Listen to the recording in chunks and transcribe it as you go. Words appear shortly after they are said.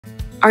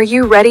Are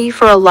you ready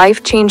for a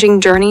life-changing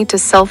journey to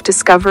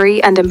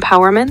self-discovery and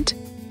empowerment?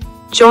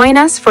 Join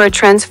us for a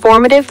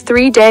transformative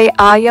 3-day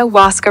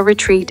Ayahuasca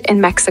Retreat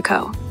in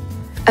Mexico,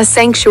 a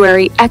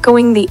sanctuary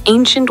echoing the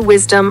ancient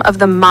wisdom of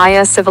the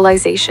Maya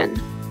civilization.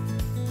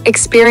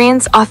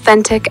 Experience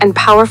authentic and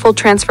powerful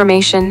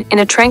transformation in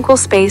a tranquil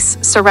space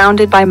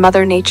surrounded by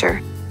Mother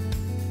Nature.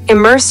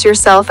 Immerse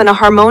yourself in a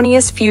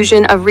harmonious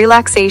fusion of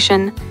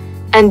relaxation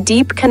and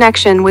deep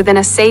connection within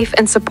a safe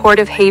and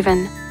supportive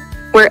haven,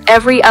 where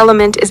every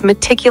element is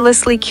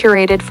meticulously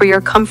curated for your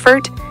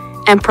comfort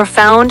and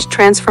profound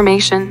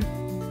transformation.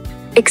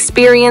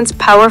 Experience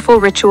powerful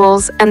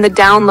rituals and the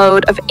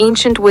download of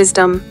ancient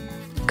wisdom,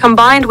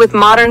 combined with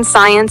modern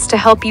science to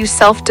help you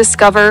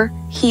self-discover,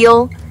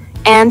 heal,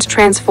 and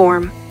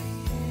transform.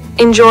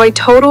 Enjoy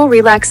total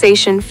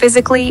relaxation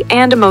physically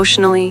and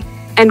emotionally,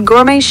 and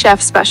gourmet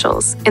chef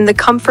specials in the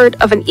comfort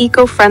of an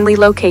eco-friendly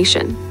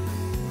location.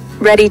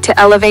 Ready to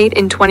elevate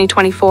in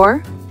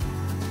 2024?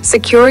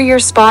 Secure your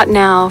spot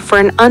now for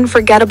an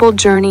unforgettable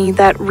journey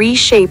that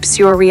reshapes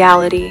your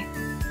reality.